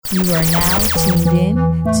You are now tuned in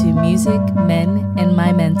to Music, Men, and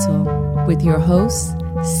My Mental with your host,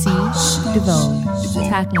 C. Devone,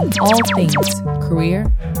 tackling all things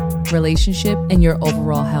career, relationship, and your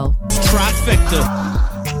overall health. Trifecta.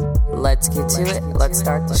 Let's get to it. Let's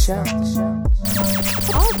start the show.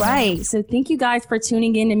 All right. So thank you guys for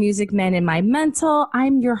tuning in to Music, Men, and My Mental.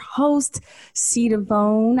 I'm your host, C.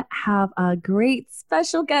 Devone. Have a great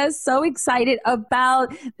special guest. So excited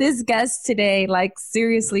about this guest today. Like,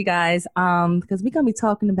 seriously, guys, because we're going to be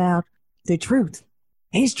talking about the truth,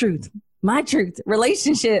 his truth, my truth,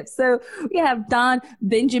 relationships. So we have Don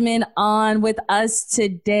Benjamin on with us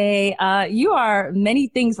today. You are many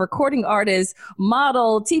things: recording artist,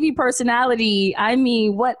 model, TV personality. I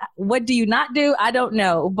mean, what do you not do? I don't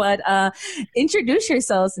know. But introduce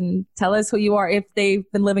yourselves and tell us who you are if they've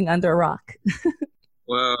been living under a rock.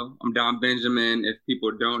 Well, I'm Don Benjamin. If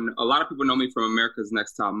people don't, a lot of people know me from America's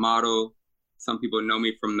Next Top Model. Some people know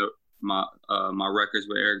me from my records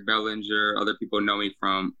with Eric Bellinger. Other people know me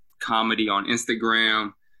from comedy on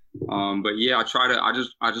Instagram. But yeah, I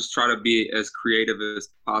just try to be as creative as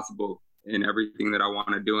possible in everything that I want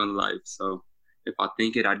to do in life. So if I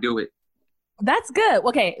think it, I do it. That's good.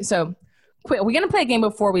 Okay, so quick, we're gonna play a game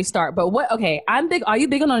before we start. But I'm big. Are you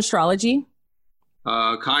big on astrology?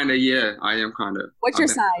 Kinda, yeah. I am kinda. What's your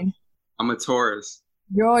sign? I'm a Taurus.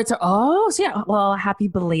 You're a Taurus. So yeah. Well, happy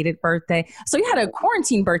belated birthday. So you had a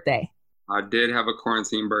quarantine birthday. I did have a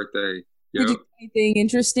quarantine birthday. Yep. Did you do anything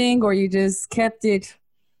interesting, or you just kept it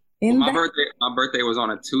in? Well, my birthday was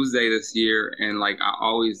on a Tuesday this year, and like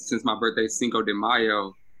since my birthday is Cinco de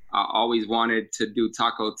Mayo, I always wanted to do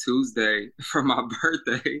Taco Tuesday for my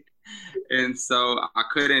birthday. And so I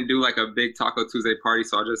couldn't do like a big Taco Tuesday party.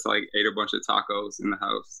 So I just like ate a bunch of tacos in the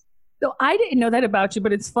house. So I didn't know that about you,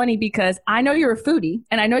 but it's funny because I know you're a foodie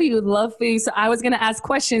and I know you love food. So I was going to ask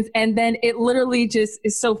questions and then it literally just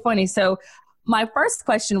is so funny. So my first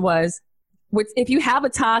question was, if you have a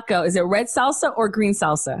taco, is it red salsa or green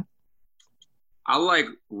salsa? I like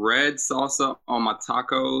red salsa on my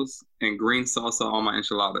tacos and green salsa on my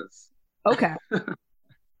enchiladas. Okay.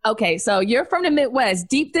 Okay, so you're from the Midwest.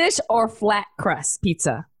 Deep dish or flat crust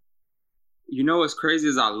pizza? You know what's crazy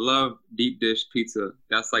is I love deep dish pizza.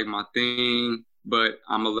 That's like my thing, but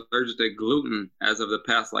I'm allergic to gluten as of the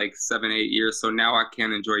past like 7-8 years. So now I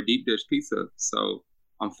can't enjoy deep dish pizza. So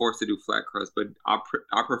I'm forced to do flat crust, but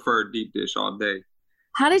I prefer deep dish all day.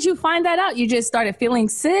 How did you find that out? You just started feeling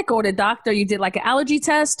sick, or the doctor, you did like an allergy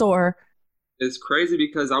test, or? It's crazy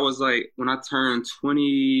because I was like, when I turned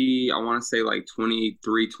 20, I want to say like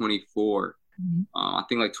 23, 24. I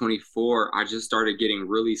think like 24, I just started getting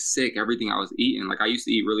really sick. Everything I was eating, like I used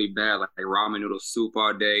to eat really bad, like ramen noodle soup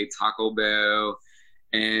all day, Taco Bell,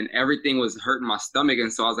 and everything was hurting my stomach.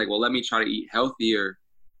 And so I was like, well, let me try to eat healthier.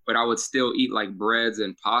 But I would still eat like breads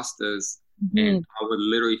and pastas. And I would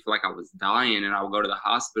literally feel like I was dying. And I would go to the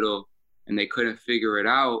hospital and they couldn't figure it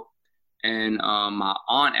out. And my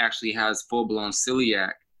aunt actually has full-blown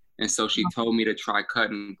celiac. And so she told me to try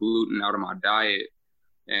cutting gluten out of my diet.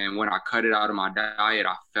 And when I cut it out of my diet,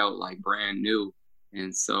 I felt like brand new.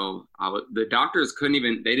 And so the doctors they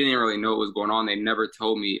didn't really know what was going on. They never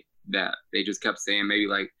told me that. They just kept saying maybe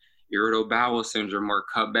like irritable bowel syndrome or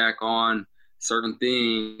cut back on certain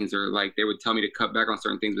things, or like they would tell me to cut back on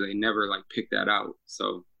certain things, but they never like picked that out.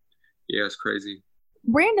 So yeah, it's crazy.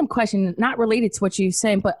 Random question, not related to what you're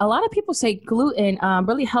saying, but a lot of people say gluten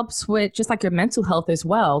really helps with just like your mental health as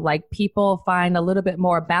well. Like people find a little bit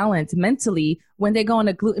more balance mentally when they go on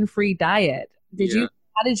a gluten-free diet.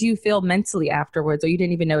 How did you feel mentally afterwards, or you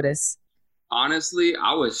didn't even notice? Honestly,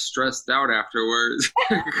 I was stressed out afterwards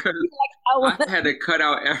because I had to cut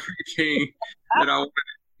out everything that I wanted.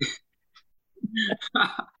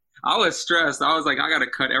 I was stressed. I was like, I got to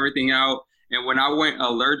cut everything out. And when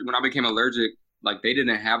I became allergic, like they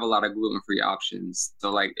didn't have a lot of gluten-free options.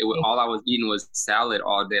 So like all I was eating was salad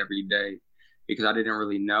all day, every day, because I didn't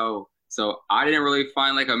really know. So I didn't really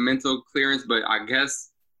find like a mental clearance, but I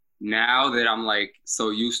guess now that I'm like so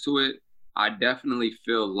used to it, I definitely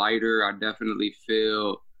feel lighter. I definitely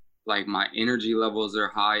feel like my energy levels are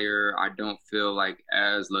higher. I don't feel like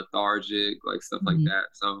as lethargic, like stuff like that.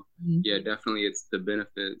 So yeah, definitely it's the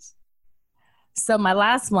benefits. So my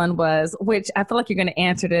last one was, which I feel like you're going to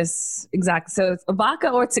answer this exactly. So it's vodka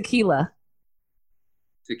or tequila?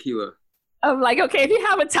 Tequila. I'm like, okay, if you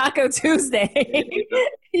have a Taco Tuesday,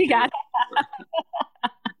 you got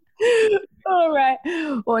it. All right.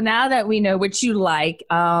 Well, now that we know what you like,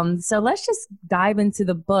 so let's just dive into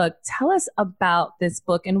the book. Tell us about this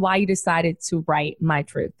book and why you decided to write My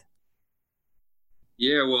Truth.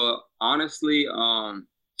 Yeah, well, honestly,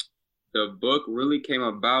 the book really came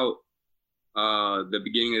about the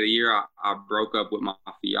beginning of the year, I broke up with my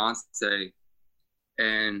fiance.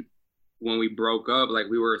 And when we broke up, like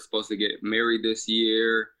we were supposed to get married this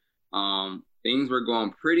year. Things were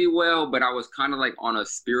going pretty well, but I was kind of like on a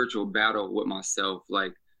spiritual battle with myself.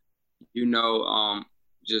 Like,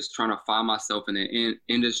 just trying to find myself in the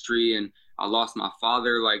industry. And I lost my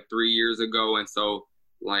father like 3 years ago. And so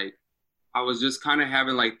like, I was just kind of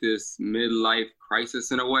having like this midlife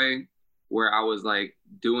crisis in a way where I was like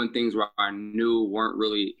doing things where I knew weren't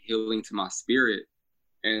really healing to my spirit.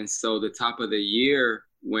 And so the top of the year,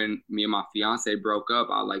 when me and my fiance broke up,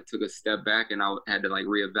 I like took a step back and I had to like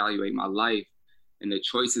reevaluate my life and the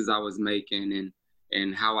choices I was making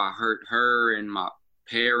and how I hurt her and my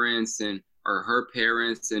parents or her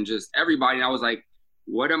parents and just everybody. And I was like,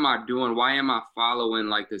 what am I doing? Why am I following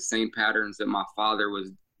like the same patterns that my father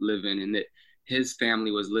was living and that his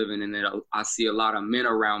family was living, and that I see a lot of men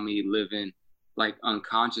around me living like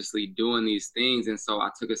unconsciously doing these things? And so I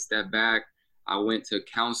took a step back. I went to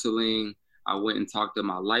counseling. I went and talked to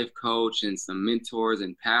my life coach and some mentors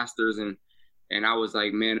and pastors. And I was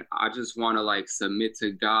like, man, I just want to like submit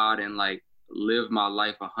to God and like live my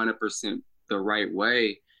life 100% the right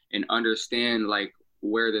way and understand like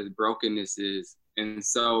where this brokenness is. And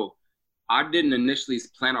so I didn't initially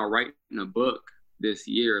plan on writing a book this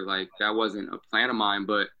year. Like that wasn't a plan of mine,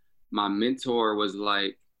 but my mentor was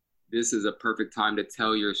like, this is a perfect time to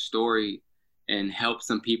tell your story and help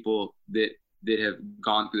some people that have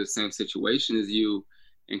gone through the same situation as you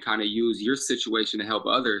and kind of use your situation to help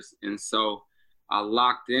others. And so I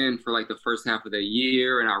locked in for like the first half of the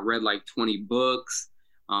year and I read like 20 books.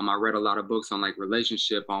 I read a lot of books on like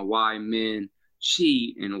relationship, on why men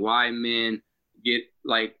cheat and why men get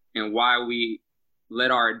like, and why we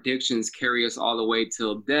let our addictions carry us all the way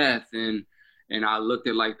till death. And I looked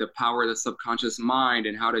at like the power of the subconscious mind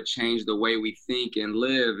and how to change the way we think and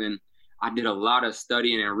live. And I did a lot of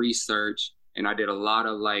studying and research, and I did a lot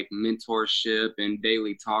of like mentorship and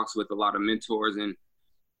daily talks with a lot of mentors. And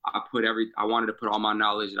I wanted to put all my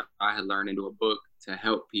knowledge that I had learned into a book to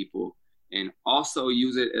help people and also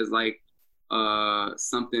use it as like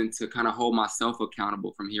something to kind of hold myself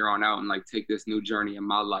accountable from here on out and like take this new journey in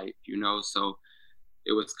my life, so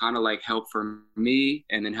it was kind of like help for me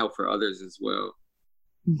and then help for others as well.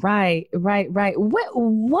 Right.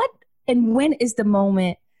 What and when is the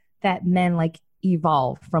moment that men like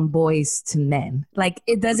evolve from boys to men? Like,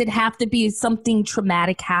 does it have to be something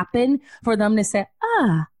traumatic happen for them to say,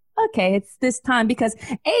 okay, it's this time? Because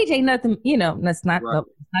age ain't nothing, let's not, right.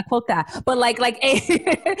 Not quote that, but like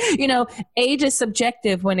age is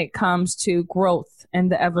subjective when it comes to growth and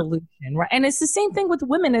the evolution, right? And it's the same thing with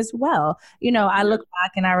women as well. I look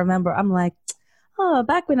back and I remember, I'm like, oh,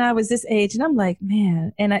 back when I was this age, and I'm like,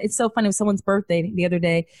 man, and it's so funny. It was someone's birthday the other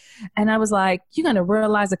day, and I was like, you're gonna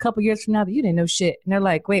realize a couple years from now that you didn't know shit. And they're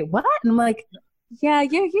like, wait, what? And I'm like, yeah,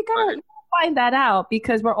 you're gonna find that out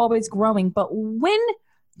because we're always growing. But when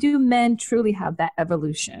do men truly have that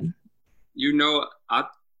evolution?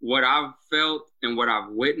 What I've felt and what I've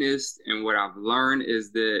witnessed and what I've learned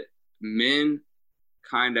is that men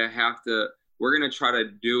kind of we're going to try to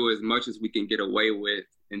do as much as we can get away with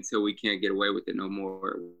until we can't get away with it no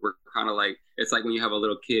more. We're kind of like, it's like when you have a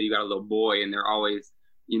little kid, you got a little boy and they're always,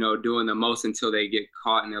 doing the most until they get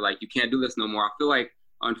caught and they're like, you can't do this no more. I feel like,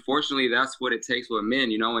 unfortunately, that's what it takes with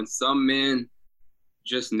men, and some men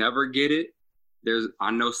just never get it. I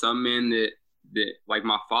know some men that like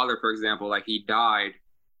my father, for example, like he died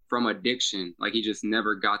from addiction. Like he just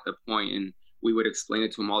never got the point, and we would explain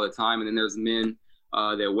it to him all the time. And then there's men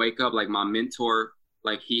that wake up, like my mentor,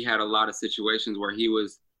 like he had a lot of situations where he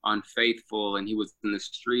was unfaithful and he was in the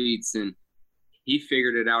streets and he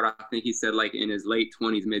figured it out. I think he said like in his late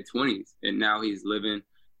 20s, mid 20s, and now he's living,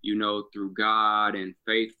 through God and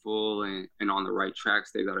faithful and on the right track,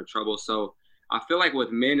 stays out of trouble. So I feel like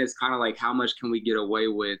with men, it's kind of like, how much can we get away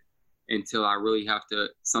with until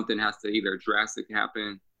something has to either drastic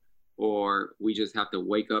happen, or we just have to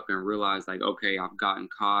wake up and realize like, okay, I've gotten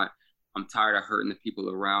caught. I'm tired of hurting the people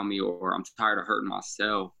around me, or I'm tired of hurting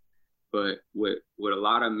myself. But with a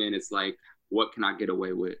lot of men, it's like, what can I get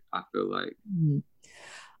away with? I feel like.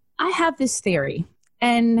 I have this theory,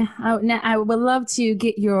 and I would love to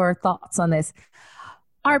get your thoughts on this.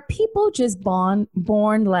 Are people just born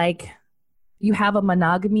like you have a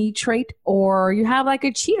monogamy trait, or you have like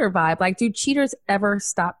a cheater vibe? Like, do cheaters ever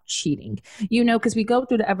stop cheating? Because we go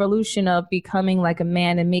through the evolution of becoming like a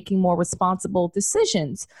man and making more responsible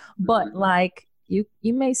decisions, but like you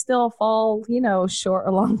may still fall, short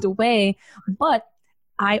along the way. But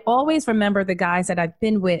I always remember the guys that I've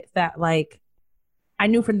been with that like I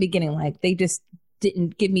knew from the beginning, like they just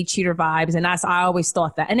didn't give me cheater vibes. And I always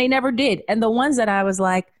thought that. And they never did. And the ones that I was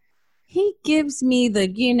like, he gives me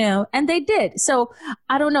the, and they did. So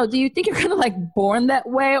I don't know. Do you think you're kind of like born that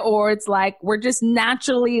way, or it's like we're just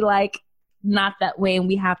naturally like not that way and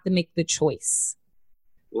we have to make the choice?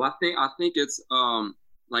 Well, I think it's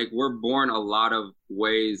like we're born a lot of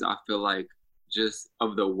ways, I feel like, just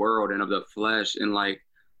of the world and of the flesh and like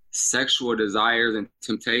sexual desires and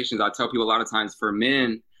temptations. I tell people a lot of times for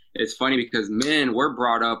men, it's funny because men, we're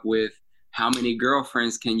brought up with how many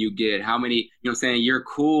girlfriends can you get? How many, you're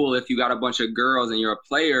cool if you got a bunch of girls and you're a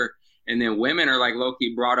player. And then women are like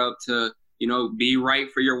low-key brought up to, be right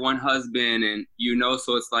for your one husband. And,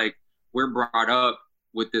 so it's like we're brought up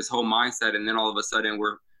with this whole mindset. And then all of a sudden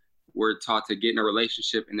we're taught to get in a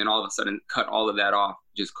relationship and then all of a sudden cut all of that off,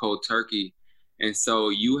 just cold turkey. And so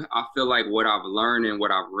I feel like what I've learned and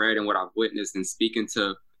what I've read and what I've witnessed and speaking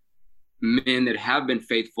to men that have been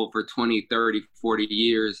faithful for 20, 30, 40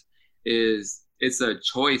 years is it's a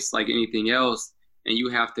choice like anything else. And you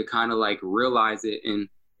have to kind of like realize it and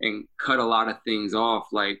cut a lot of things off.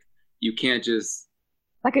 Like you can't just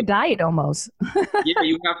like a diet almost. Yeah,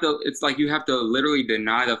 it's like you have to literally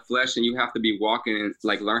deny the flesh and you have to be walking and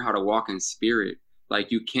like learn how to walk in spirit. Like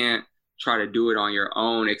you can't try to do it on your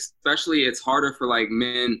own. Especially it's harder for like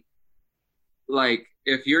men. Like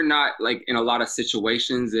if you're not like in a lot of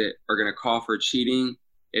situations that are going to call for cheating,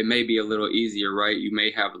 it may be a little easier, right? You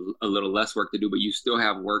may have a little less work to do, but you still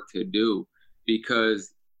have work to do,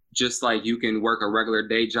 because just like you can work a regular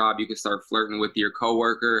day job, you can start flirting with your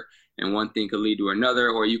coworker and one thing could lead to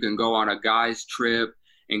another, or you can go on a guy's trip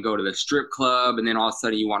and go to the strip club and then all of a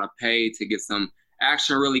sudden you want to pay to get some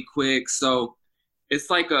action really quick. So it's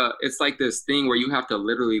like this thing where you have to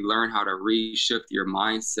literally learn how to reshift your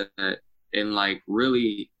mindset and like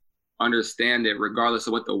really understand that regardless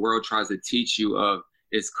of what the world tries to teach you of,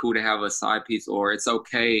 it's cool to have a side piece, or it's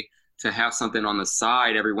okay to have something on the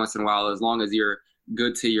side every once in a while, as long as you're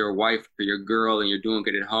good to your wife or your girl and you're doing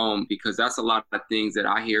good at home. Because that's a lot of things that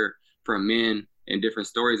I hear from men in different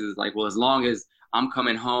stories is like, well, as long as I'm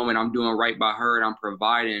coming home and I'm doing right by her and I'm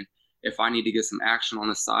providing, if I need to get some action on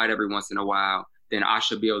the side every once in a while, then I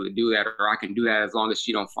should be able to do that, or I can do that as long as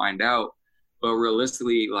she don't find out. But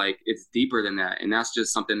realistically, like it's deeper than that. And that's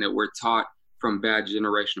just something that we're taught from bad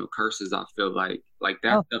generational curses. I feel like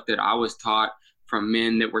that stuff that I was taught from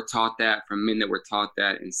men that were taught that, from men that were taught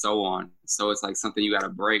that, and so on. So it's like something you got to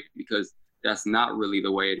break, because that's not really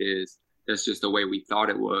the way it is. That's just the way we thought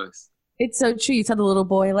it was. It's so true. You tell the little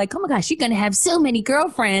boy, like, oh my gosh, you're going to have so many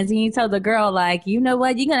girlfriends. And you tell the girl, like, you know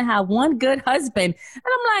what? You're going to have one good husband. And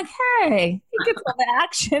I'm like, hey, he gets all the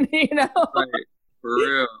action, Right. For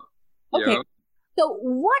real. Okay. Yep.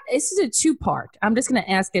 So this is a two-part. I'm just going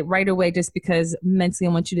to ask it right away just because mentally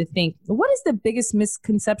I want you to think. What is the biggest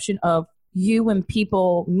misconception of you when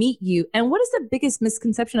people meet you? And what is the biggest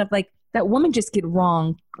misconception of like that women just get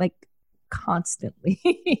wrong like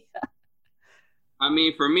constantly? I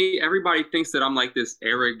mean, for me, everybody thinks that I'm like this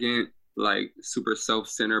arrogant, like super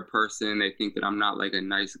self-centered person. They think that I'm not like a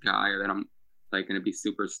nice guy, or that I'm like going to be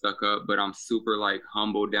super stuck up, but I'm super like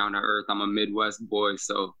humble, down to earth. I'm a Midwest boy.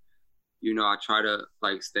 So, I try to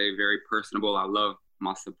like stay very personable. I love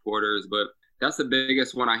my supporters, but that's the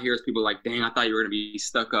biggest one I hear is people like, dang, I thought you were going to be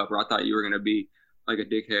stuck up, or I thought you were going to be like a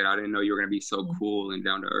dickhead. I didn't know you were going to be so cool and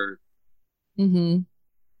down to earth. Mm-hmm.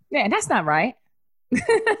 Yeah, that's not right.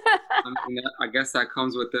 I guess that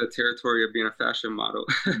comes with the territory of being a fashion model.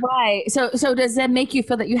 Right. So does that make you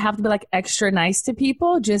feel that you have to be like extra nice to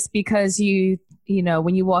people just because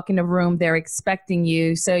when you walk in a room, they're expecting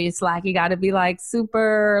you. So it's like, you got to be like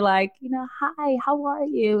super like, hi, how are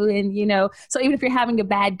you? And, so even if you're having a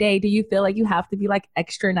bad day, do you feel like you have to be like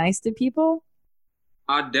extra nice to people?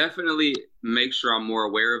 I definitely make sure I'm more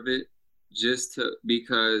aware of it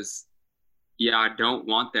because I don't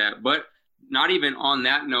want that. But not even on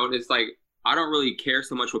that note, it's like, I don't really care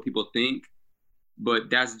so much what people think, but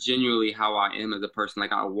that's genuinely how I am as a person.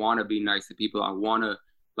 Like, I want to be nice to people. I want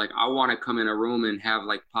to come in a room and have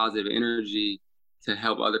like positive energy to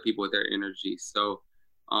help other people with their energy. So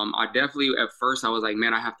I definitely, at first I was like,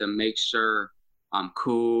 man, I have to make sure I'm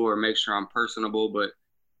cool or make sure I'm personable. But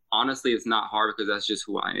honestly, it's not hard because that's just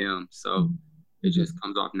who I am. So it just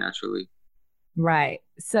comes off naturally. Right.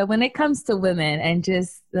 So when it comes to women and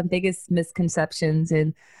just the biggest misconceptions,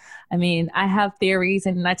 and I mean, I have theories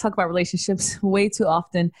and I talk about relationships way too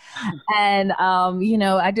often. And,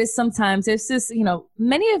 I just sometimes it's just,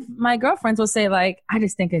 many of my girlfriends will say like, I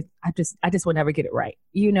just will never get it right.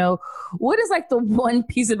 What is like the one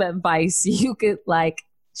piece of advice you could like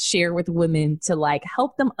share with women to like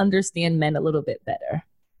help them understand men a little bit better?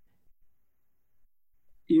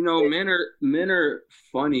 men are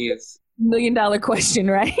funny. It's $1 million question,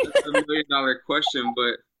 right? $1 million question,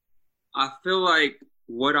 but I feel like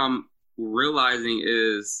what I'm realizing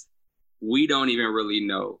is we don't even really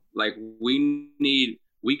know. Like we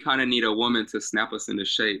kind of need a woman to snap us into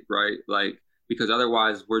shape, right? Like, because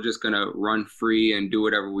otherwise we're just gonna run free and do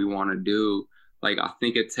whatever we want to do. Like, I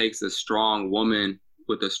think it takes a strong woman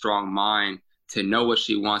with a strong mind to know what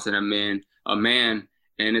she wants in a man,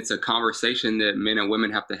 and it's a conversation that men and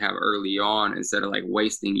women have to have early on instead of like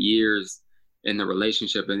wasting years in the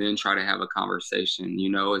relationship and then try to have a conversation.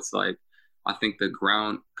 It's like, I think the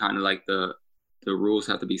ground kind of like the rules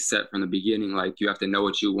have to be set from the beginning. Like, you have to know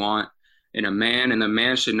what you want in a man, and the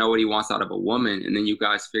man should know what he wants out of a woman, and then you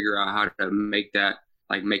guys figure out how to make that,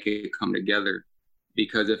 like, make it come together.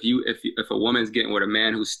 Because if a woman's getting with a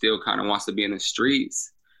man who still kind of wants to be in the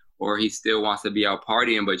streets, or he still wants to be out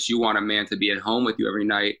partying, but you want a man to be at home with you every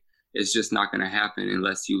night, it's just not going to happen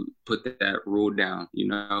unless you put that rule down,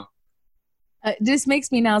 This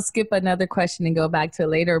makes me now skip another question and go back to it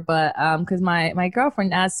later. But because my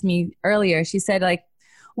girlfriend asked me earlier, she said, like,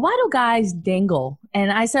 why do guys dangle?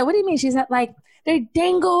 And I said, what do you mean? She said, like, they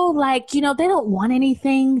dangle, like, they don't want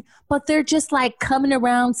anything, but they're just like coming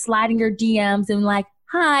around, sliding your DMs and like,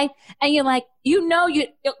 hi. And you're like, do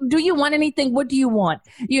you want anything? What do you want?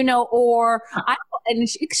 And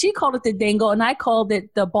she called it the dangle and I called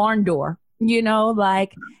it the barn door,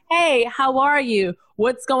 like, hey, how are you?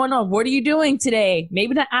 What's going on? What are you doing today?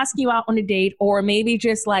 Maybe not asking you out on a date, or maybe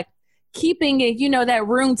just like keeping it, that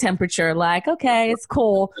room temperature, like, okay, it's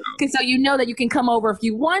cool. Because so that you can come over if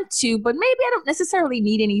you want to, but maybe I don't necessarily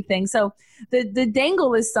need anything. So the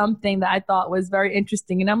dangle is something that I thought was very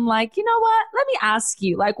interesting. And I'm like, you know what? Let me ask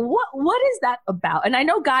you, like, what is that about? And I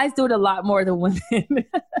know guys do it a lot more than women.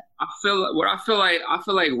 I feel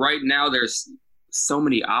like right now there's so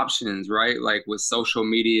many options, right? Like with social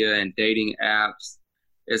media and dating apps,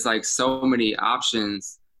 it's like so many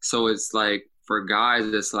options. So it's like, for guys,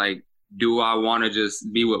 it's like, do I want to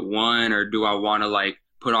just be with one, or do I want to like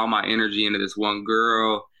put all my energy into this one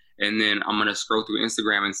girl, and then I'm going to scroll through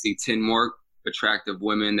Instagram and see 10 more attractive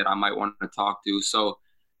women that I might want to talk to. So,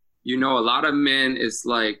 a lot of men, it's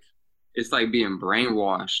like being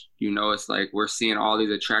brainwashed. It's like we're seeing all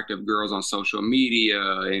these attractive girls on social media,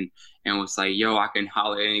 and it's like, yo, I can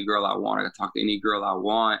holler at any girl I want. I can talk to any girl I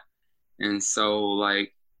want. And so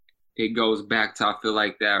like, it goes back to, I feel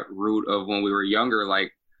like, that root of when we were younger,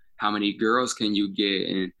 like, how many girls can you get?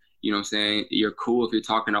 And you know what I'm saying? You're cool if you're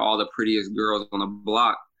talking to all the prettiest girls on the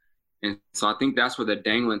block. And so I think that's where the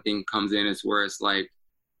dangling thing comes in, is where it's like,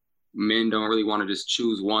 men don't really want to just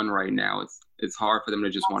choose one right now. It's hard for them to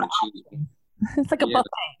just want to choose one. It's like a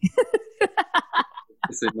buffet.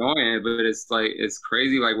 It's annoying, but it's like, it's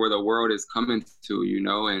crazy, like, where the world is coming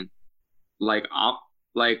to, and like,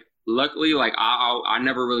 luckily, like, I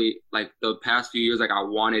never really, like, the past few years, like, I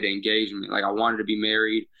wanted engagement. Like, I wanted to be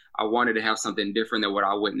married. I wanted to have something different than what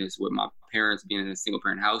I witnessed with my parents being in a single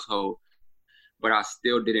parent household. But I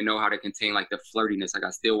still didn't know how to contain, like, the flirtiness. Like, I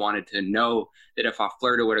still wanted to know that if I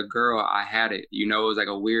flirted with a girl, I had it. It was like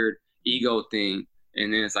a weird ego thing.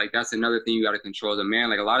 And then it's like, that's another thing you got to control as a man.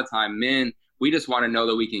 Like, a lot of time, men, we just want to know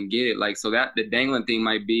that we can get it. Like, so that the dangling thing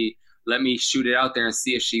might be, let me shoot it out there and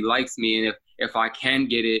see if she likes me. And if I can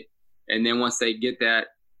get it, and then once they get that,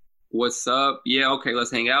 what's up? Yeah, okay,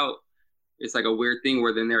 let's hang out. It's like a weird thing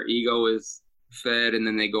where then their ego is fed and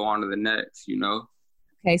then they go on to the next,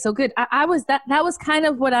 Okay, so good. I was that was kind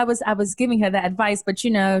of what I was giving her that advice, but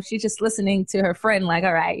she's just listening to her friend, like,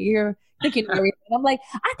 all right, you're thinking everything. I'm like,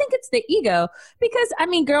 I think it's the ego, because I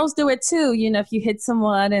mean, girls do it too. If you hit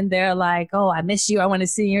someone and they're like, oh, I miss you, I want to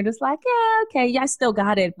see you, you're just like, yeah, okay, yeah, I still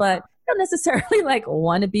got it, but don't necessarily like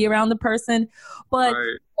want to be around the person. But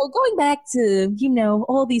right. So going back to,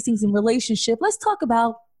 all these things in relationship, let's talk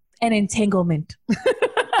about an entanglement.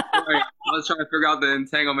 Right. I was trying to figure out the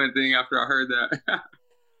entanglement thing after I heard that.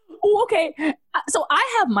 Okay. So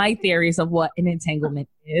I have my theories of what an entanglement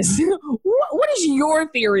is. What is your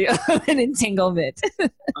theory of an entanglement? I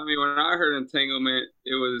mean, when I heard entanglement,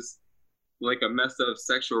 it was like a messed up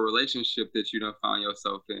sexual relationship that you don't find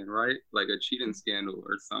yourself in, right? Like a cheating scandal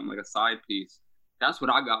or something, like a side piece. That's what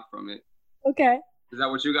I got from it. Okay. Is that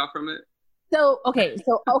what you got from it? Okay.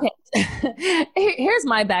 Here's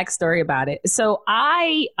my backstory about it. So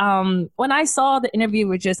I, when I saw the interview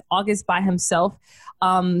with just August by himself,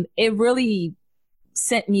 it really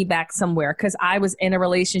sent me back somewhere, because I was in a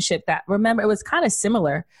relationship that, remember, it was kind of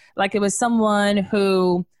similar. Like, it was someone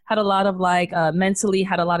who had a lot of mentally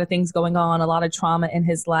had a lot of things going on, a lot of trauma in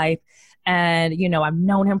his life. And, you know, I've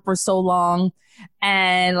known him for so long.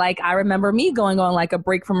 And like, I remember me going on like a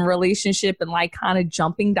break from a relationship and like kind of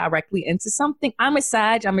jumping directly into something. I'm a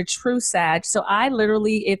Sag, I'm a true Sag. So I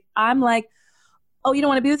literally, if I'm like, oh, you don't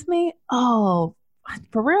want to be with me? Oh,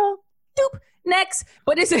 for real? Doop. Next.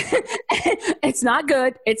 But it's it's not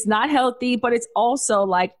good. It's not healthy, but it's also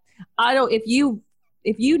like, if you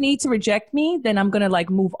need to reject me, then I'm going to like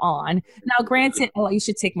move on. Now, granted, you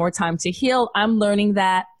should take more time to heal. I'm learning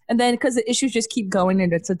that. And then because the issues just keep going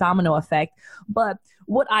and it's a domino effect. But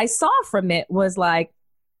what I saw from it was like,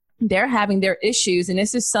 they're having their issues. And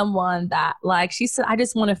this is someone that like, she said, I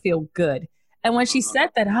just want to feel good. And when she said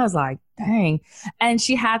that, I was like, dang. And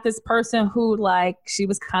she had this person who like, she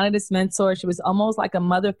was kind of this mentor. She was almost like a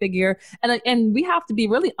mother figure. And we have to be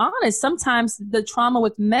really honest. Sometimes the trauma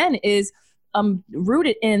with men is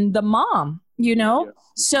rooted in the mom, you know? Yeah.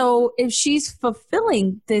 So if she's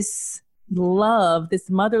fulfilling this love, this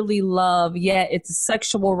motherly love, yet it's a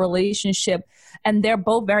sexual relationship, and they're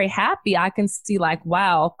both very happy, I can see like,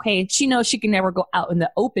 wow, okay, she knows she can never go out in the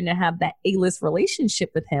open and have that A-list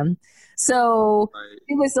relationship with him. So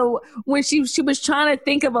it was when she was trying to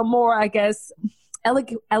think of a more, I guess,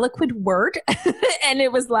 eloquent word, and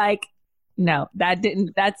it was like, no,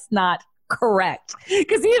 that's not correct.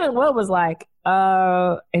 Because even Will was like,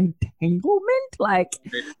 entanglement, like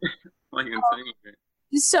entanglement.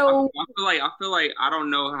 So I feel like I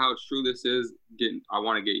don't know how true this is. I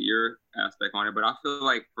want to get your aspect on it, but I feel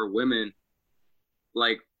like for women,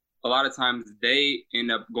 like a lot of times they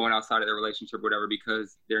end up going outside of their relationship or whatever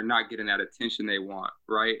because they're not getting that attention they want,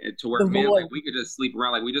 right? And to where men, like, we could just sleep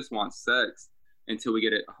around, like we just want sex until we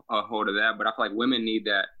get a hold of that. But I feel like women need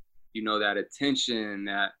that, you know, that attention,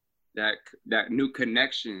 that new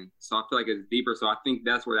connection. So I feel like it's deeper. So I think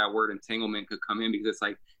that's where that word entanglement could come in, because it's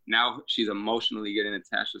like now she's emotionally getting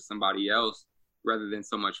attached to somebody else rather than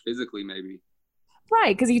so much physically, maybe.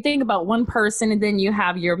 Right, because you think about one person and then you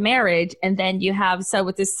have your marriage, and then you have, so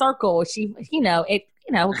with this circle,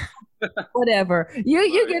 whatever.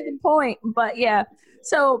 You get the point. But yeah.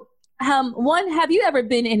 So have you ever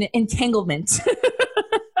been in an entanglement?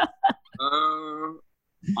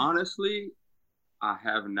 Honestly, I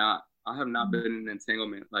have not. I have not been in an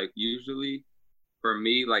entanglement. Like usually for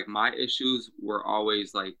me, like my issues were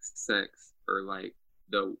always like sex or like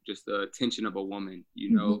just the attention of a woman,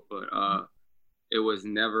 you know, but it was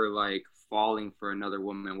never like falling for another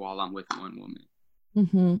woman while I'm with one woman.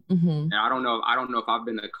 And I don't know if I've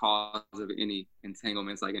been the cause of any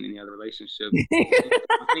entanglements like in any other relationship.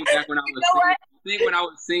 I think back when I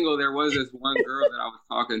was single, there was this one girl that I was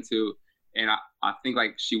talking to, and I think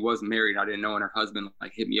like she was married. I didn't know, and her husband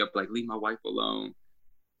like hit me up like, leave my wife alone.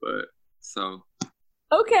 But so.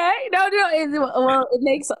 Okay. No.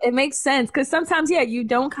 It makes sense, because sometimes, yeah, you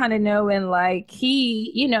don't kind of know. And like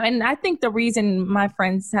he, you know, and I think the reason my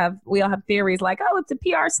friends we all have theories like, oh, it's a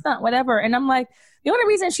PR stunt, whatever. And I'm like, the only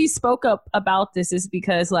reason she spoke up about this is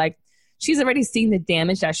because like she's already seen the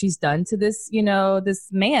damage that she's done to this, you know,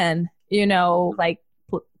 this man, you know, like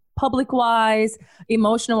public wise,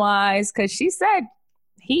 emotional wise, because she said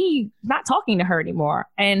he not talking to her anymore.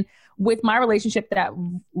 And with my relationship that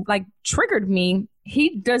like triggered me,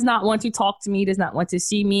 he does not want to talk to me, does not want to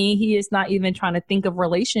see me. He is not even trying to think of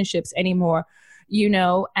relationships anymore, you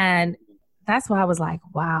know? And that's why I was like,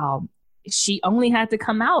 wow, she only had to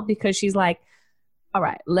come out because she's like, all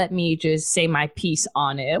right, let me just say my piece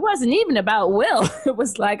on it. It wasn't even about Will. It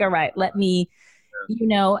was like, all right, let me, you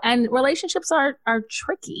know, and relationships are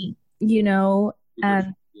tricky, you know?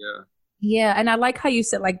 And yeah. And I like how you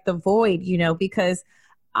said like the void, you know, because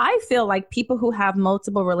I feel like people who have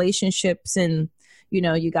multiple relationships and, you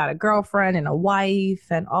know, you got a girlfriend and a wife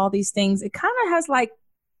and all these things, it kind of has like,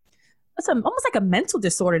 it's almost like a mental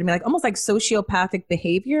disorder to me, like almost like sociopathic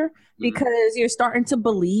behavior, because you're starting to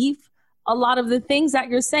believe a lot of the things that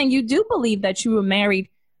you're saying. You do believe that you were married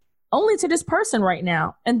only to this person right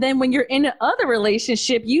now. And then when you're in another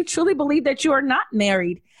relationship, you truly believe that you are not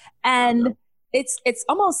married. And it's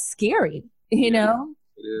almost scary, you know?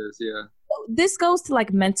 It is, yeah. This goes to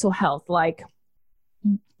like mental health, like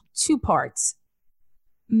two parts.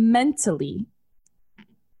 Mentally,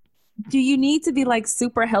 do you need to be like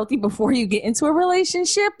super healthy before you get into a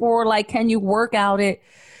relationship, or like can you work out it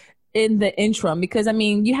in the interim? Because I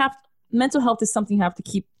mean, mental health is something you have to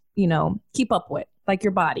keep up with, like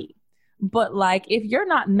your body. But like if you're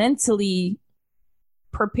not mentally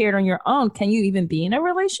prepared on your own, can you even be in a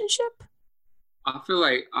relationship? I feel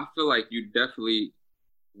like you definitely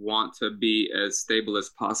want to be as stable as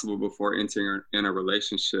possible before entering in a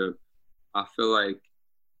relationship. I feel like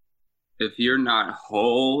if you're not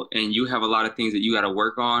whole and you have a lot of things that you got to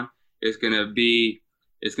work on, it's going to be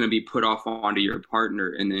it's going to be put off onto your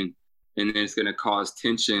partner, and then it's going to cause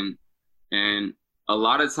tension. And a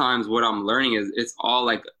lot of times what I'm learning is it's all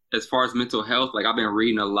like, as far as mental health, like I've been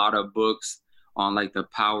reading a lot of books on like the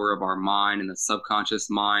power of our mind and the subconscious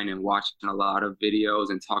mind, and watching a lot of videos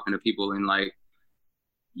and talking to people, and like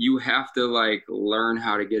you have to like learn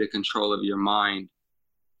how to get a control of your mind,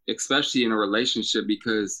 especially in a relationship,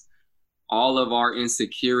 because all of our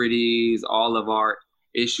insecurities, all of our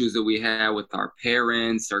issues that we have with our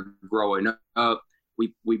parents or growing up,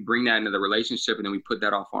 we bring that into the relationship, and then we put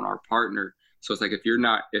that off on our partner. So it's like,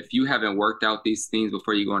 if you haven't worked out these things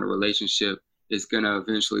before you go in a relationship, it's going to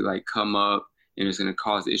eventually like come up, and it's going to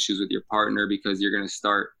cause issues with your partner, because you're going to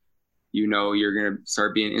start, you're going to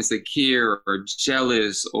start being insecure or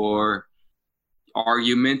jealous or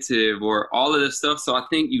argumentative or all of this stuff. So I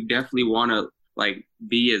think you definitely want to like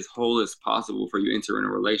be as whole as possible before you enter in a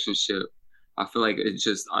relationship. I feel like it's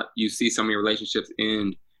just, you see so many relationships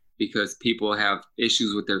end because people have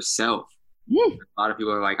issues with their self. A lot of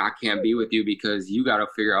people are like, I can't be with you because you got to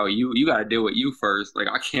figure out, you got to deal with you first. Like,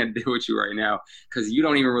 I can't deal with you right now because you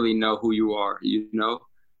don't even really know who you are,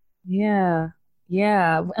 Yeah.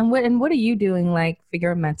 And what are you doing like for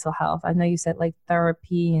your mental health? I know you said like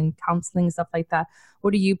therapy and counseling, stuff like that.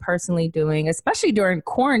 What are you personally doing, especially during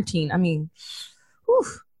quarantine? I mean, whew.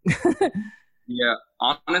 Yeah,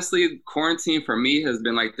 honestly, quarantine for me has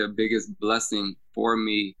been like the biggest blessing for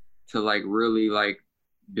me to like really like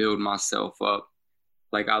build myself up.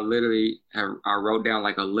 Like I wrote down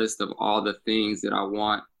like a list of all the things that I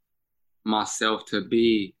want myself to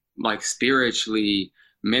be, like spiritually,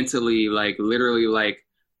 mentally, like literally like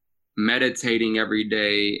meditating every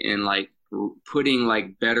day, and like putting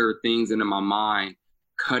like better things into my mind,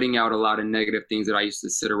 cutting out a lot of negative things that I used to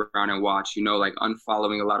sit around and watch, like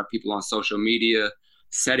unfollowing a lot of people on social media,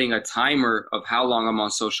 setting a timer of how long I'm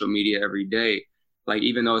on social media every day. Like,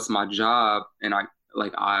 even though it's my job, and I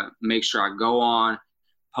make sure I go on,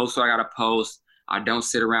 post what I gotta post. I don't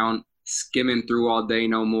sit around skimming through all day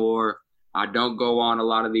no more. I don't go on a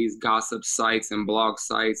lot of these gossip sites and blog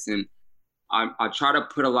sites. And I try to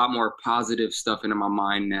put a lot more positive stuff into my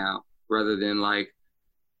mind now, rather than like,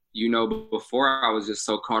 before I was just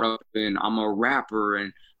so caught up in, I'm a rapper,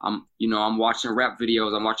 and I'm watching rap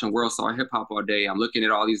videos. I'm watching World Star Hip Hop all day. I'm looking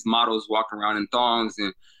at all these models walking around in thongs,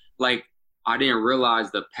 and like, I didn't realize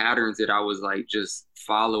the patterns that I was like just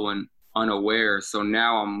following unaware. So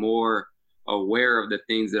now I'm more aware of the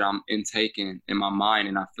things that I'm intaking in my mind,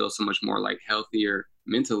 and I feel so much more like healthier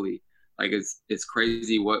mentally. Like it's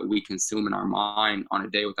crazy what we consume in our mind on a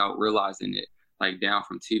day without realizing it. Like, down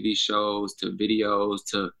from TV shows to videos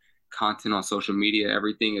to content on social media,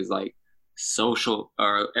 everything is like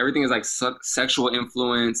everything is like sexual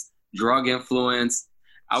influence, drug influence,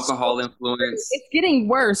 alcohol influence. It's getting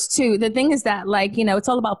worse too. The thing is that, like, it's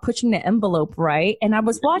all about pushing the envelope, right? And I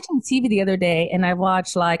was watching TV the other day, and I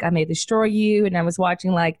watched like I May Destroy You, and I was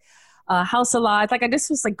watching like House of Lies. Like, I just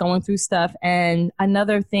was like going through stuff. And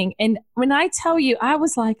another thing, and when I tell you, I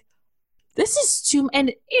was like, this is too, and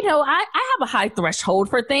I have a high threshold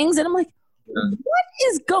for things, and I'm like, what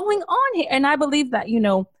is going on here? And I believe that,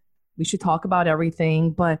 we should talk about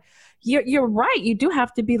everything, but you're right. You do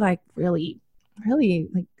have to be like really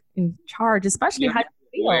like in charge, especially how you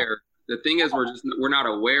feel. Aware. The thing is, we're not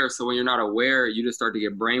aware. So when you're not aware, you just start to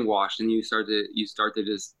get brainwashed, and you start to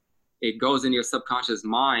just, it goes in your subconscious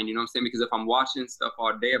mind. You know what I'm saying? Because if I'm watching stuff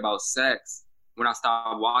all day about sex, when I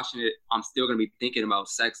stop watching it, I'm still gonna be thinking about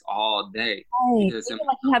sex all day. Right. Because like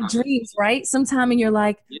you have dreams, right? Sometime, and you're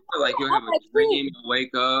like, like you'll have a dream, you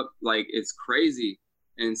wake up, like it's crazy.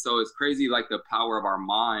 And so it's crazy, like the power of our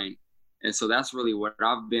mind. And so that's really what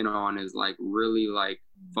I've been on, is like really like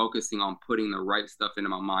focusing on putting the right stuff into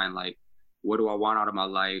my mind. Like, what do I want out of my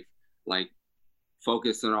life? Like,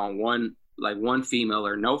 focusing on one female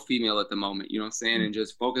or no female at the moment, you know what I'm saying? And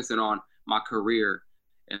just focusing on my career.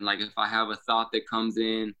 And like, if I have a thought that comes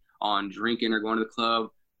in on drinking or going to the club,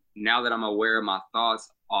 now that I'm aware of my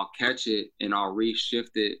thoughts, I'll catch it and I'll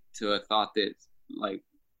reshift it to a thought that's like,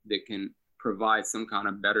 that can provide some kind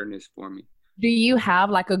of betterness for me. Do you have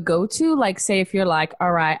like a go-to? Like, say if you're like,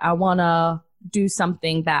 all right, I want to do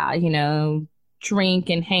something that, drink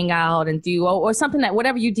and hang out and do, or something that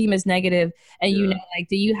whatever you deem as negative, and like,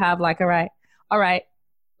 do you have like, all right,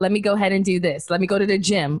 let me go ahead and do this. Let me go to the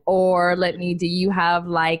gym, or do you have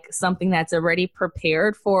like something that's already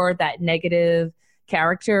prepared for that negative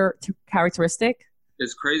characteristic?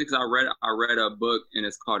 It's crazy because I read a book, and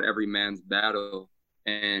it's called Every Man's Battle.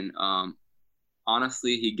 And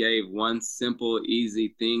honestly, he gave one simple,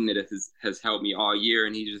 easy thing that has helped me all year.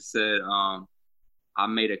 And he just said, I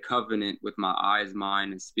made a covenant with my eyes,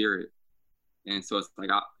 mind, and spirit. And so it's like,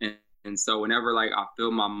 and so whenever like I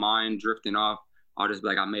feel my mind drifting off, I'll just be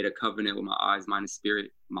like, I made a covenant with my eyes, mind, and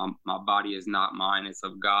spirit. My body is not mine, it's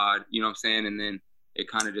of God. You know what I'm saying? And then it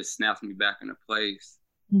kind of just snaps me back into place.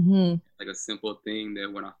 Mm-hmm. Like a simple thing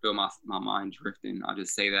that when I feel my mind drifting, I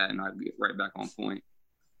just say that and I get right back on point.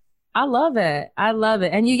 I love it. I love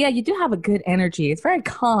it. And you do have a good energy. It's very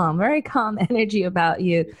calm energy about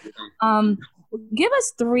you. Give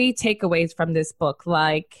us 3 takeaways from this book.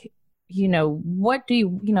 Like, what do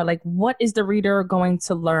what is the reader going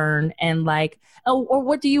to learn? And or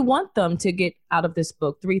what do you want them to get out of this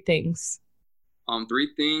book? 3 things. 3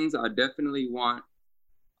 things I definitely want.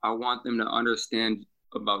 I want them to understand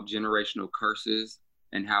about generational curses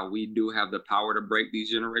and how we do have the power to break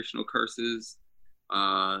these generational curses.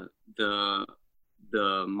 The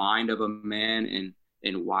mind of a man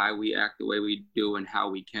and why we act the way we do and how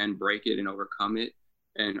we can break it and overcome it.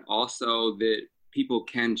 And also that people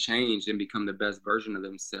can change and become the best version of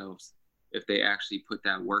themselves if they actually put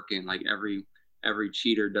that work in. Like every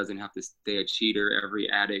cheater doesn't have to stay a cheater. Every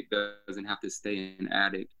addict doesn't have to stay an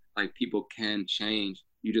addict. Like people can change.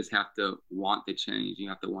 You just have to want the change. You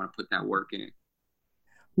have to want to put that work in.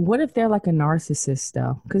 What if they're like a narcissist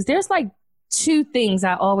though? Because there's like 2 things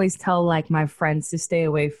I always tell like my friends to stay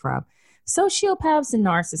away from: sociopaths and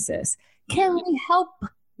narcissists. Can we help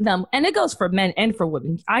them? And it goes for men and for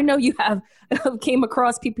women. I know you have came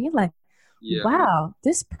across people you're like, wow,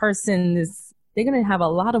 this person they're going to have a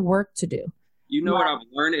lot of work to do. What I've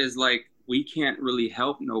learned is like, we can't really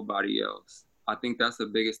help nobody else. I think that's the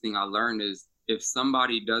biggest thing I learned is if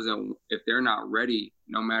they're not ready,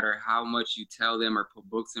 no matter how much you tell them or put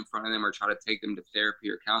books in front of them or try to take them to therapy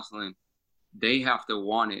or counseling, they have to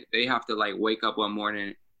want it. They have to like wake up one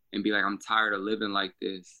morning and be like, I'm tired of living like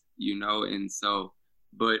this, And so,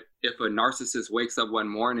 but if a narcissist wakes up one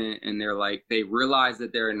morning and they're like, they realize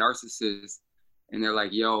that they're a narcissist and they're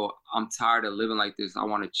like, yo, I'm tired of living like this. I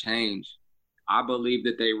want to change. I believe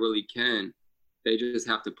that they really can. They just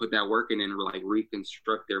have to put that work in and like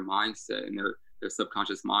reconstruct their mindset and their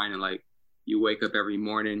subconscious mind. And like, you wake up every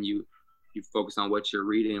morning, you focus on what you're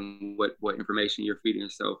reading, what information you're feeding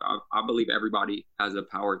yourself. I believe everybody has the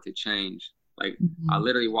power to change. Like, I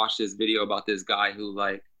literally watched this video about this guy who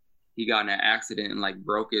like, he got in an accident and like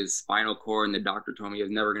broke his spinal cord, and the doctor told me he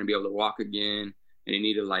was never going to be able to walk again. And he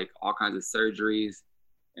needed like all kinds of surgeries,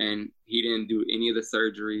 and he didn't do any of the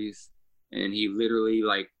surgeries. And he literally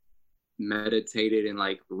like meditated and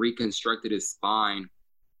like reconstructed his spine,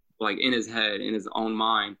 like in his head, in his own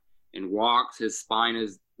mind, and walks. His spine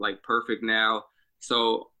is like perfect now.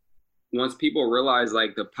 So once people realize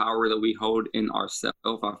like the power that we hold in ourselves,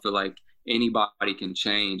 I feel like anybody can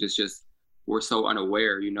change. It's just, we're so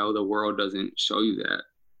unaware, the world doesn't show you that.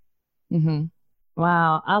 Mm-hmm.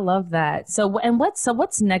 Wow. I love that. So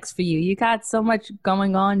what's next for you? You got so much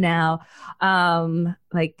going on now.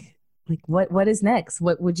 What is next?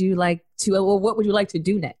 What would you like to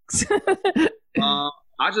do next?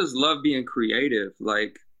 I just love being creative.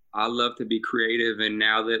 Like, I love to be creative. And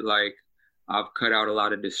now that like I've cut out a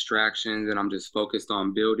lot of distractions and I'm just focused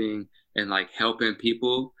on building and like helping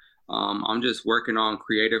people, I'm just working on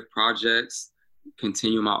creative projects,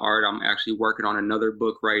 continue my art. I'm actually working on another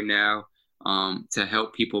book right now to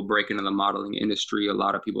help people break into the modeling industry. A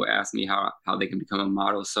lot of people ask me how they can become a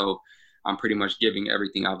model. So I'm pretty much giving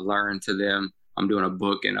everything I've learned to them. I'm doing a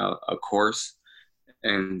book and a course.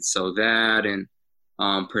 And so that, and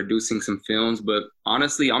producing some films. But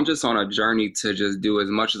honestly, I'm just on a journey to just do as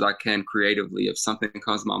much as I can creatively. If something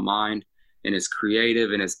comes to my mind and it's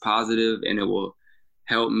creative and it's positive and it will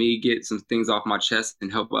help me get some things off my chest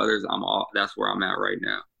and help others, that's where I'm at right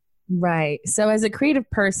now. Right. So as a creative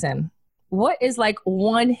person, what is like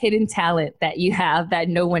one hidden talent that you have that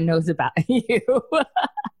no one knows about you?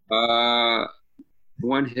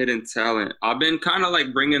 One hidden talent. I've been kind of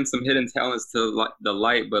like bringing some hidden talents to the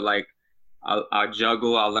light, but like I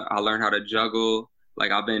juggle. I learned how to juggle.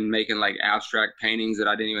 Like, I've been making like abstract paintings that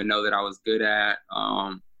I didn't even know that I was good at.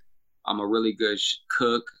 I'm a really good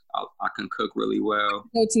cook. I can cook really well.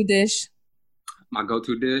 Go-to dish? My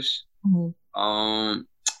go-to dish? Mm-hmm.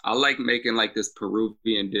 I like making like this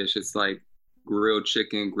Peruvian dish. It's like grilled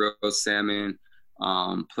chicken, grilled salmon,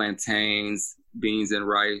 plantains, beans and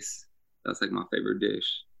rice. That's like my favorite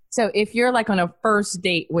dish. So if you're like on a first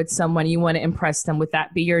date with someone, you want to impress them, would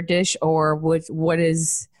that be your dish, or what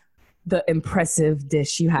is the impressive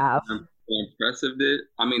dish you have? The impressive dish?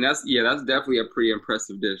 I mean, that's definitely a pretty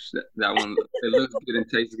impressive dish. That one, it looks good and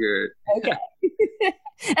tastes good. Okay.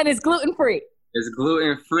 And it's gluten-free. It's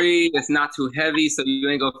gluten-free. It's not too heavy, so you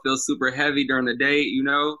ain't gonna feel super heavy during the date, you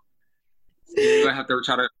know? You're gonna have to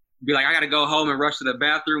try to be like, I gotta go home and rush to the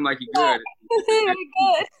bathroom like you're good.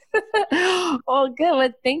 Good. Well, good. Well,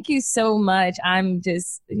 thank you so much. I'm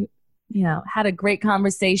just, had a great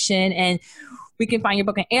conversation, and we can find your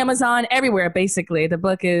book on Amazon, everywhere, basically. The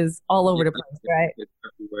book is all over the place, right? It's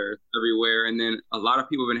everywhere. It's everywhere. And then a lot of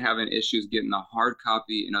people have been having issues getting the hard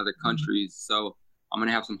copy in other countries. So I'm going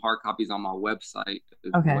to have some hard copies on my website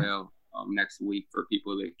as well next week for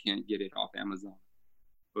people that can't get it off Amazon.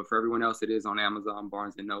 But for everyone else, it is on Amazon,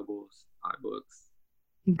 Barnes & Nobles,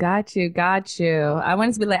 iBooks. Got you. I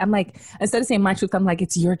wanted to be like, I'm like, instead of saying my truth, I'm like,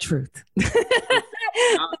 it's your truth.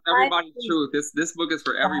 Not everybody's truth. This book is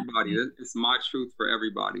for everybody. It's my truth for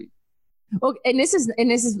everybody. Okay, and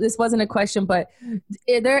this wasn't a question, but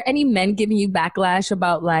are there any men giving you backlash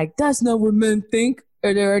about like that's not what men think?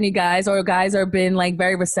 Are there any guys have been like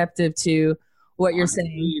very receptive to what you're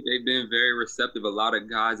saying? They've been very receptive. A lot of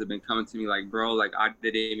guys have been coming to me like, bro, like I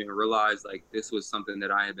didn't even realize like this was something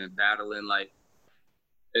that I had been battling. Like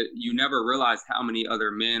you never realize how many other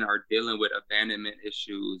men are dealing with abandonment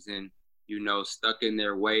issues and stuck in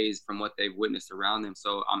their ways from what they've witnessed around them.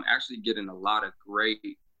 So I'm actually getting a lot of great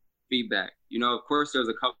feedback. Of course, there's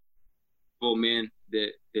a couple men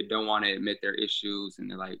that don't want to admit their issues, and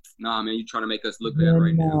they're like, "Nah, man, you trying to make us look bad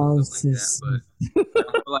right now." Stuff like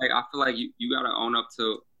that. But I feel like you gotta own up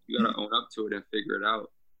to it and figure it out.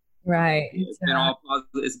 Right. It's been all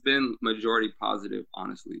positive. It's been majority positive,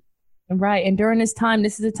 honestly. Right. And during this time,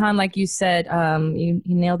 this is the time, like you said, you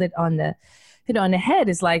nailed it on the head.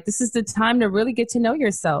 Is like, this is the time to really get to know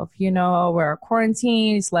yourself. We're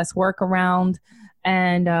quarantined, it's less work around,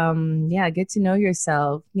 and get to know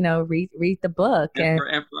yourself. Read the book. And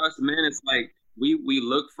for us men, it's like we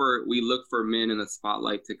look for men in the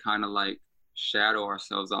spotlight to kind of like shadow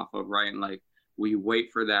ourselves off of, right? And like we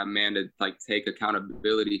wait for that man to like take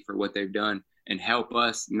accountability for what they've done and help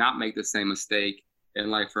us not make the same mistake. And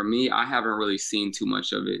like for me, I haven't really seen too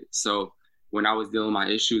much of it. So when I was dealing with my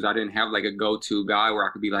issues, I didn't have like a go-to guy where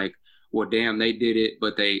I could be like, well, damn, they did it,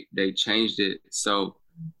 but they changed it. So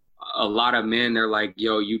a lot of men, they're like,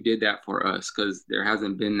 yo, you did that for us, because there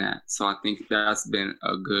hasn't been that. So I think that's been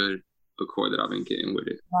a good accord that I've been getting with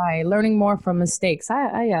it. Right. Learning more from mistakes.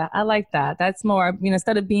 I like that. That's more,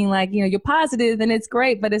 instead of being like, you're positive and it's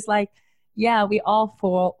great, but it's like, yeah, we all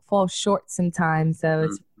fall short sometimes. So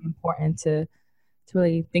it's important to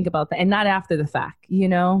really think about that, and not after the fact,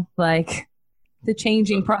 like the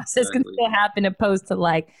changing process can still happen, opposed to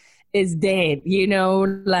like it's dead,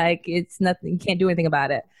 like it's nothing, you can't do anything about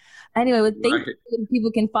it. Anyway, people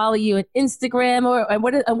can follow you on Instagram or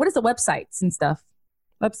what is the websites and stuff?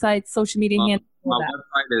 Websites, social media handles. My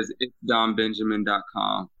website is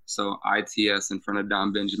itsdonbenjamin.com. So ITS in front of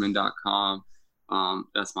donbenjamin.com.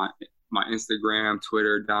 That's my Instagram,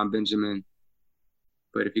 Twitter, Don Benjamin.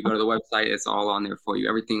 But if you go to the website, it's all on there for you.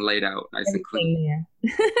 Everything laid out nice and clean. All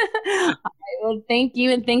right, well, thank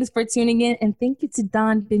you. And thanks for tuning in. And thank you to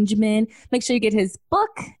Don Benjamin. Make sure you get his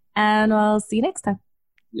book. And I'll see you next time.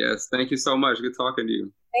 Yes. Thank you so much. Good talking to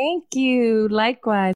you. Thank you. Likewise.